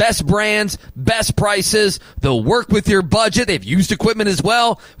 Best brands, best prices. They'll work with your budget. They've used equipment as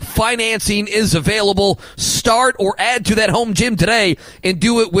well. Financing is available. Start or add to that home gym today and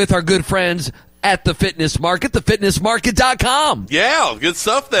do it with our good friends at The Fitness Market, thefitnessmarket.com. Yeah, good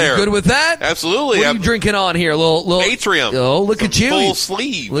stuff there. You good with that? Absolutely. What are you drinking on here? Little Atrium. Oh, look at you. Full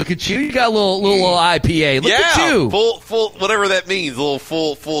sleeve. Look at you. You got a little IPA. Look at you. Full, whatever that means. A little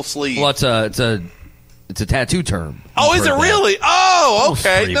full sleeve. Well, it's a tattoo term. Oh, is it really? Oh,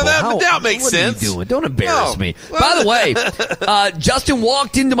 okay. Now that makes sense. What are you doing? Don't embarrass me. By the way, Justin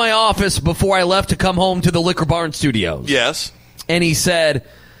walked into my office before I left to come home to the Liquor Barn Studios. Yes. And he said,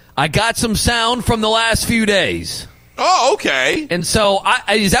 I got some sound from the last few days. Oh, okay. And so,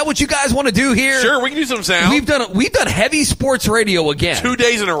 is that what you guys want to do here? Sure, we can do some sound. We've done heavy sports radio again. 2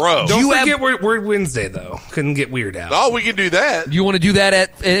 days in a row. Don't forget we're Wednesday, though. Couldn't get weird out. Oh, we can do that. You want to do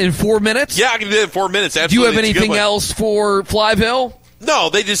that in 4 minutes? Yeah, I can do that in 4 minutes. Absolutely. Do you have anything else for Flyville?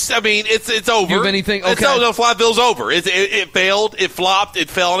 No, it's over. Do you have anything? Okay. No, Flyville's over. It failed. It flopped. It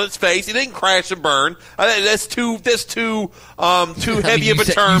fell on its face. It didn't crash and burn. That's too heavy of a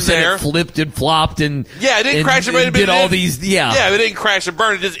term there. It flipped and flopped and it didn't crash and burn. It did all these. Yeah, it didn't crash and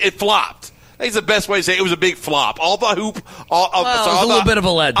burn. It flopped. I think it's the best way to say it. It was a big flop. All the hoop, it was a little bit of a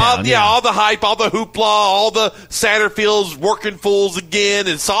letdown. All the hype, all the hoopla, all the Satterfields working fools again,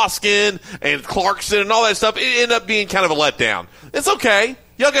 and Soskin and Clarkson and all that stuff. It ended up being kind of a letdown. It's okay.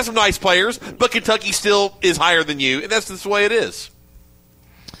 Y'all got some nice players, but Kentucky still is higher than you, and that's just the way it is.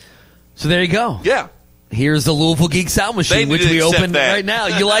 So there you go. Yeah. Here's the Louisville Geek Sound Machine, which we opened right now.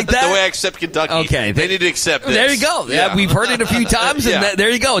 You like that? The way I accept Kentucky. Okay. They need to accept this. There you go. Yeah, we've heard it a few times, and there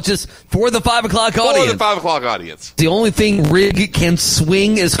you go. It's just for the 5 o'clock audience. For the 5 o'clock audience. The only thing Rig can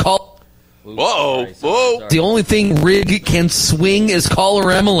swing is call. Whoa. The only thing Rig can swing is caller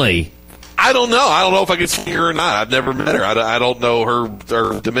Emily. I don't know. I don't know if I can swing her or not. I've never met her. I don't know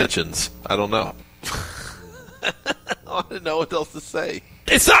her dimensions. I don't know. I don't know what else to say.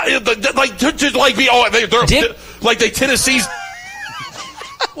 It's not like me. Oh, they're like they Tennessee's.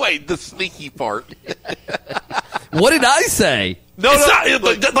 Wait, the sneaky part. What did I say? No, it's not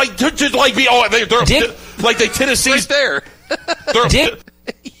like me. Oh, they're like they Tennessee's there.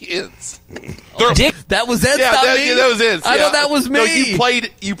 Dick, that was Ed. That was Ed. I thought that was me. No,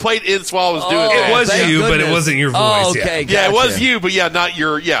 you played Ed while I was doing it. It was you, but it wasn't your voice. Oh, okay, yeah, it was you, but not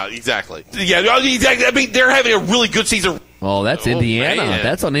your. Yeah, exactly. Yeah, exactly. I mean, they're having a really good season. Oh, that's Indiana. Man.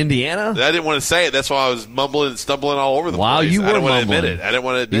 That's on Indiana. I didn't want to say it. That's why I was mumbling and stumbling all over the place. Wow, you were mumbling. I didn't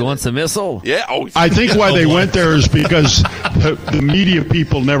want to admit it. You want some missile? Yeah. Oh, I think why they went there is because the media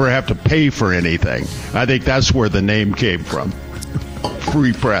people never have to pay for anything. I think that's where the name came from.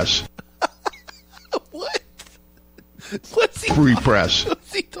 Free press. What? Free press.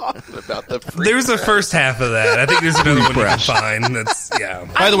 What's he talking about? There's a first half of that. I think there's another one you can find. That's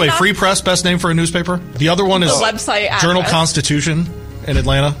By the way, Free Press, best name for a newspaper. The other one is website Journal address. Constitution in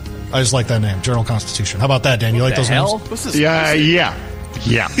Atlanta. I just like that name, Journal Constitution. How about that, Dan? You like those names? Yeah.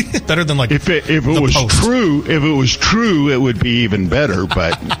 Better than like if it was Post. true. If it was true, it would be even better.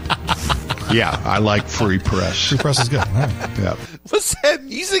 But yeah, I like Free Press. Free Press is good. All right. Yeah. What's that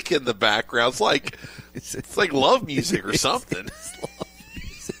music in the background? It's like love music or something.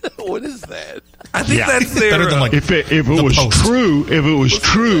 What is that? I think that's their. Better than like if it was Post.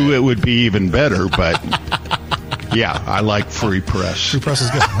 true, it would be even better. But yeah, I like Free Press. Free Press is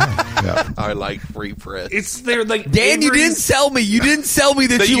good. Yeah. I like Free Press. It's their like. Dan, you didn't sell me. You didn't sell me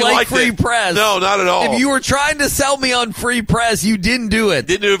that you like Free Press. No, not at all. If you were trying to sell me on Free Press, you didn't do it.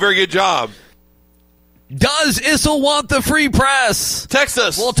 Didn't do a very good job. Does Issel want the Free Press? Text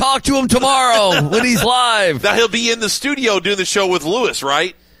us. We'll talk to him tomorrow when he's live. Now he'll be in the studio doing the show with Lewis,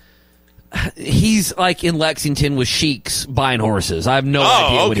 right? He's like in Lexington with sheiks buying horses. I have no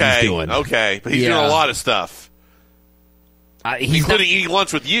idea what he's doing. Okay, but he's doing a lot of stuff. He's going to eat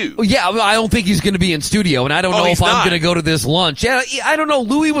lunch with you. Yeah, I don't think he's going to be in studio, and I don't know if I'm going to go to this lunch. Yeah, I don't know.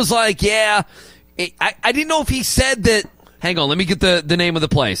 Louis was like, I didn't know if he said that. Hang on, let me get the name of the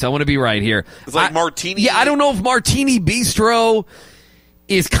place. I want to be right here. It's like Martini. Yeah, I don't know if Martini Bistro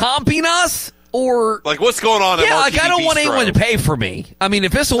is comping us. or like what's going on? Yeah, at like I don't want Bistro? anyone to pay for me. I mean,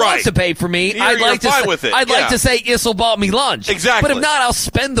 if Issel wants to pay for me, You're I'd like fine to. with it. I'd like to say Issel bought me lunch. Exactly. But if not, I'll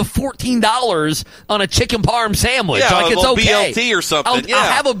spend the $14 on a chicken parm sandwich. Yeah, like a it's little okay. BLT or something.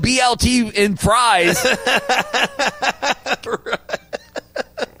 I'll have a BLT and fries.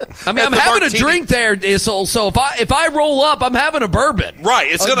 I mean, I'm having a drink there, Issel. So if I roll up, I'm having a bourbon.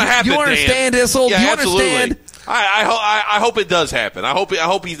 Right, it's going to happen. You understand, Dan. Issel? Yeah, Do you absolutely. understand? I hope it does happen. I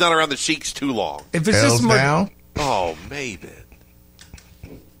hope he's not around the Sheiks too long. If it's just more, down. Oh, maybe.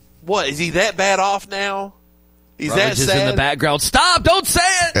 What is he that bad off now? He's that just sad in the background. Stop! Don't say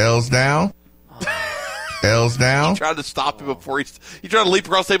it. L's down. L's down. You tried to stop him before he tried to leap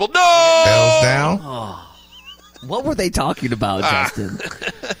across the table. No. L's down. Oh. What were they talking about, Justin?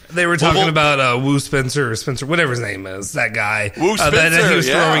 They were talking about Woo Spencer or Spencer, whatever his name is, that guy. Woo Spencer, that he was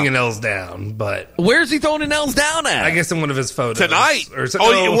yeah. throwing an L's down, but where's he throwing an L's down at? I guess in one of his photos tonight. Or so,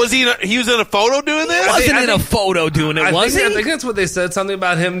 was he? He was in a photo doing this? He wasn't in a photo doing it, was he? I think that's what they said. Something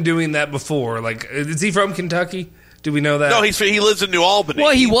about him doing that before. Like, is he from Kentucky? Do we know that? No, he lives in New Albany.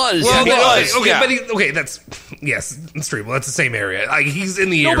 Well, he was. Well, he was. Okay, yeah. but that's it's true. Well, that's the same area. Like, he's in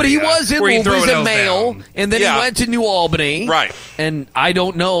the area. No, but he was in Louisville. He's a male, and then he went to New Albany. Right. And I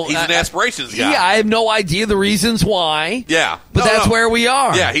don't know. He's an aspirations guy. Yeah, I have no idea the reasons why. Yeah. But that's where we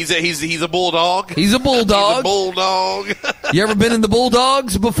are. Yeah, he's a bulldog. He's a bulldog. He's a bulldog. You ever been in the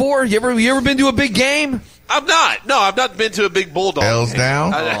Bulldogs before? You ever been to a big game? I'm not. No, I've not been to a big bulldog. L's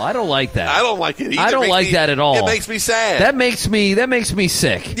down. I don't like that. I don't like it either. I don't like that at all. It makes me sad. That makes me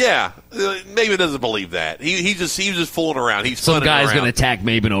sick. Yeah, Maven doesn't believe that. He was just fooling around. He's some guy's going to attack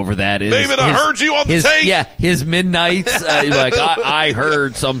Maven over that. Maven, I heard you on the tape. Yeah, his midnights. Like I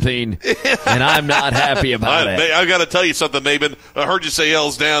heard something, and I'm not happy about it. I got to tell you something, Maven. I heard you say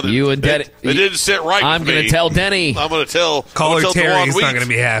L's down. You and Denny. It didn't sit right. I'm going to tell Denny. I'm going to tell. Caller Terry's not going to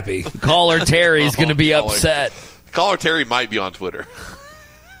be happy. Caller Terry's going to be upset. Caller Terry might be on Twitter.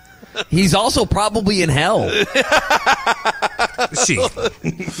 He's also probably in hell. She.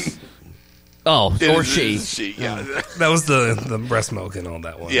 Or she. She, yeah. That was the breast milk and all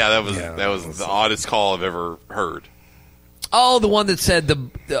that one. Yeah, that was the oddest call I've ever heard. Oh, the one that said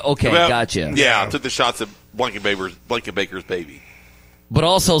gotcha. Yeah, took the shots at Blanket Baker's baby. But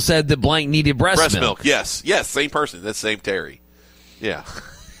also said that Blank needed breast milk. Yes, same person. That's same Terry. Yeah.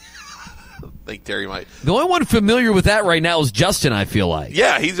 I think Terry might. The only one familiar with that right now is Justin, I feel like.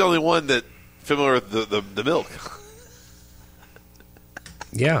 Yeah, he's the only one that familiar with the milk.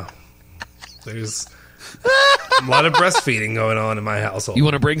 Yeah. There's a lot of breastfeeding going on in my household. You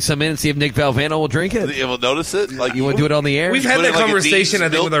want to bring some in and see if Nick Valvano will drink it? He'll notice it? Like, you want to do it on the air? We've had that conversation, I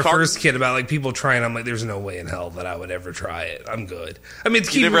think, with our carton? first kid about like people trying. I'm like, there's no way in hell that I would ever try it. I'm good. I mean,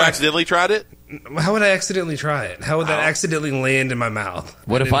 you never accidentally tried it? How would I accidentally try it? How would that accidentally land in my mouth?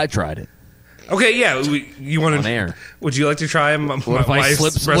 What if I tried it? Okay, yeah. You want on air? Would you like to try them? What if I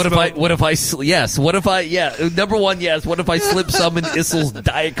slip? Yes. What if I? Yeah. Number one, yes. What if I slip some in Issel's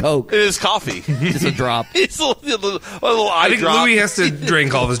Diet Coke? It is coffee. Just a drop. It's a little eye I think drop. Louis has to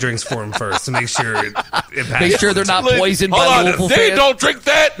drink all of his drinks for him first to make sure it passes. Make sure they're not poisoned by Louisville Dan, fans. don't drink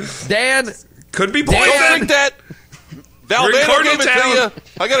that. Dan could be poisoned. Don't drink that. Valvano gave it to you.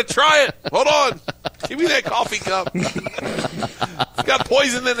 I got to try it. Hold on. Give me that coffee cup. It's got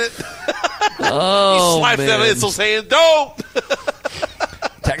poison in it. Oh, he slapped man. that Issel's hand. Don't.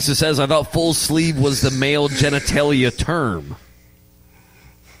 Texas says, I thought full sleeve was the male genitalia term.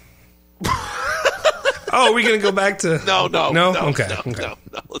 Are we going to go back to... No. Okay. No,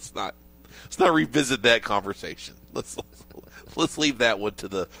 let's not. Let's not revisit that conversation. Let's leave that one to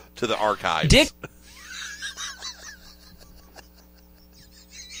the archives. Dick.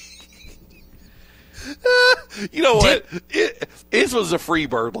 You know what? It was a free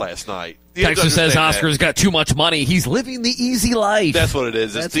bird last night. Texas says Oscar's got too much money. He's living the easy life. That's what it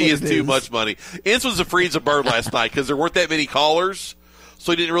is. He has too much money. It was a freeze a bird last night because there weren't that many callers,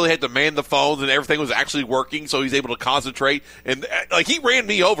 so he didn't really have to man the phones, and everything was actually working, so he's able to concentrate. And like he ran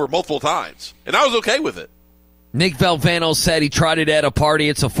me over multiple times, and I was okay with it. Nick Valvano said he tried it at a party.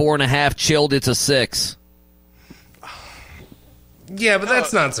 It's a 4.5. Chilled, it's a 6. Yeah, but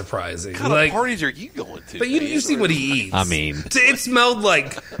that's not surprising. What kind of parties are you going to? But you see what he eats. I mean, it smelled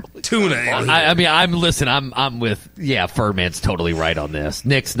like tuna. I mean, I'm with Furman's totally right on this.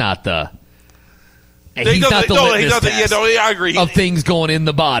 Nick's not the. He's not the litmus test. I agree. Of things going in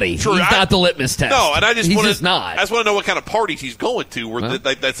the body. True, He's not the litmus test. No, and he's just not. I just want to know what kind of parties he's going to where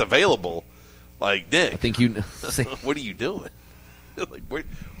that's available. Like, Nick, I think you. What are you doing? Like, what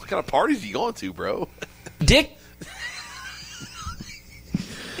kind of parties are you going to, bro? Dick.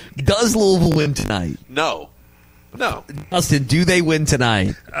 Does Louisville win tonight? No. No. Justin, do they win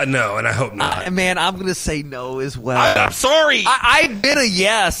tonight? No, and I hope not. Man, I'm going to say no as well. I'm sorry. I've been a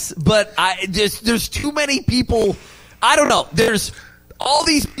yes, but there's too many people. I don't know. There's all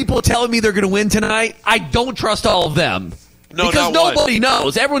these people telling me they're going to win tonight. I don't trust all of them. No, because nobody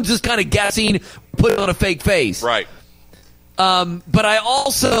knows. Everyone's just kind of guessing, putting on a fake face. Right. But I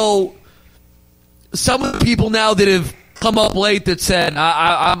also, some of the people now that have come up late that said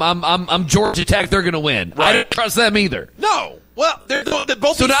I'm Georgia Tech, they're going to win. Right. I don't trust them either. No. Well, they're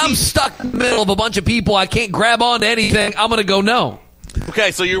both. So now I'm stuck in the middle of a bunch of people. I can't grab on to anything. I'm going to go no.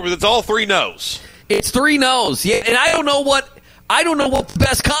 Okay, so it's all 3 no's. It's 3 no's. Yeah, and I don't know what the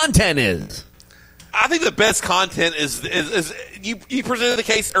best content is. I think the best content is you presented the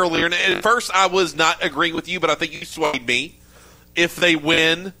case earlier, and at first I was not agreeing with you, but I think you swayed me. If they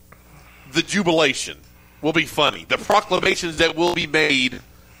win, the jubilation will be funny. The proclamations that will be made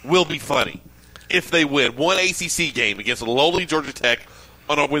will be funny if they win one ACC game against a lowly Georgia Tech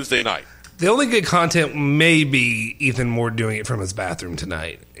on a Wednesday night. The only good content may be Ethan Moore doing it from his bathroom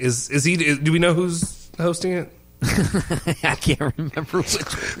tonight. Is he? Do we know who's hosting it? I can't remember which.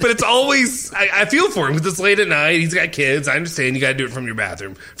 But it's always, I feel for him because it's late at night. He's got kids. I understand you got to do it from your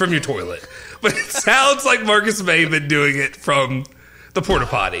bathroom, from your toilet. But it sounds like Marcus Maben doing it from the porta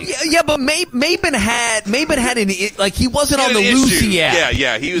potty. Yeah, but Maben had he wasn't on the Lucy yet.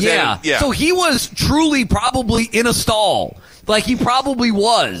 Yeah, he was. Yeah, so he was truly probably in a stall. Like he probably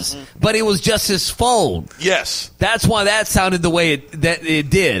was, but it was just his phone. Yes. That's why that sounded the way it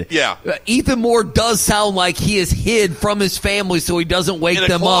did. Yeah. Ethan Moore does sound like he is hid from his family so he doesn't wake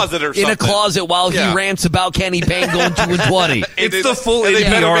them up in a closet while he rants about Kenny Payne going 2-20. It's the full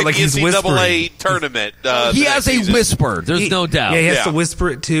NPR, like he's whispering. NCAA tournament. He has a whisper. There's no doubt. Yeah, he has to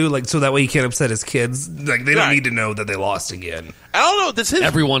whisper it too, like so that way he can't upset his kids. Like they don't need to know that they lost again. I don't know.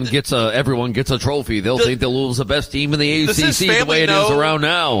 Everyone gets a trophy. They'll think they'll lose the best team in the ACC the way it is around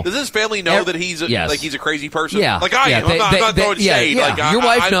now. Does his family know that he's he's a crazy person? Yeah, like I am. I'm not throwing shade. Yeah. Like, your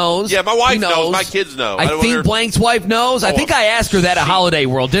wife knows. Yeah, my wife knows. My kids know. I think Blank's wife knows. I think I asked her that at Holiday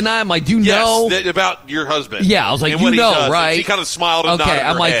World, didn't I? I'm like, do you know about your husband? Yeah, I was like, you know, right? And she kind of smiled and nodded her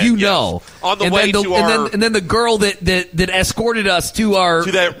I'm like, head. you know. On the way to our and then the girl that escorted us to our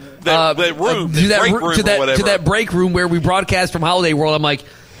that room, to that break room where we broadcast from Holiday World. I'm like,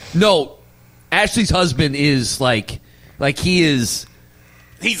 no, Ashley's husband is like he is.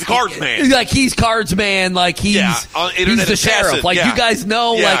 He's the cards man. Like he's cards man. Like he's the sheriff. Like you guys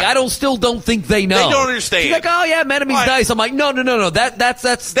know. Like I still don't think they know. They don't understand. She's like, oh yeah, man, he's nice. I'm like, no. That's not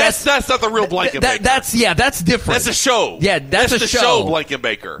the real Blankenbaker. That's different. That's a show. Yeah, that's the show.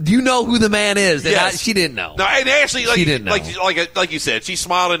 Blankenbaker. Do you know who the man is? Yes. She didn't know. No, and actually, she didn't know. Like you said, she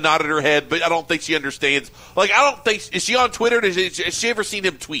smiled and nodded her head, but I don't think she understands. Like I don't think is she on Twitter? Has she ever seen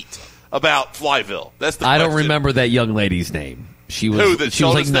him tweet about Flyville? That's the. I don't remember that young lady's name. She was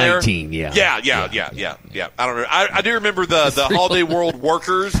like 19, Yeah. I don't know. I do remember the Holiday World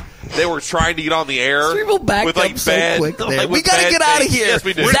workers. They were trying to get on the air with like so bad. Quick there. Like, we gotta get out of here. Yes,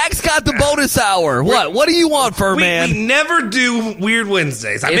 we do. Zach's got the bonus hour. What do you want, Furman? We never do Weird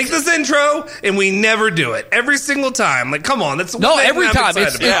Wednesdays. I make this intro and we never do it every single time. Like, come on, that's every time.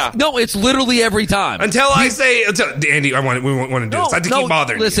 It's literally every time. Until I say, Andy, we want to do this. I have to keep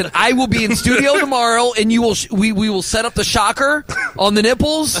bothering. Listen, I will be in studio tomorrow, and we will set up the shocker on the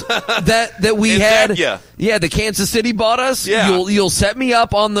nipples that we had. Yeah, the Kansas City bought us. Yeah. You'll set me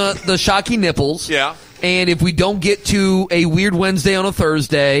up on the shocky nipples. Yeah. And if we don't get to a Weird Wednesday on a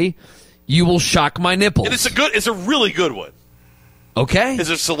Thursday, you will shock my nipples. And it's a really good one. Okay. Is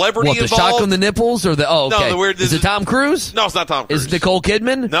there celebrity involved? The shock on the nipples or the okay. No, is it Tom Cruise? No, it's not Tom Cruise. Is it Nicole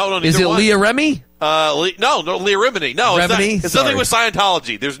Kidman? No, is it Leah Remini? No, Leah Remini. No, it's nothing with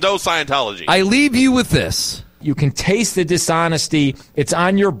Scientology. There's no Scientology. I leave you with this. You can taste the dishonesty. It's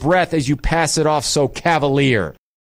on your breath as you pass it off so cavalier.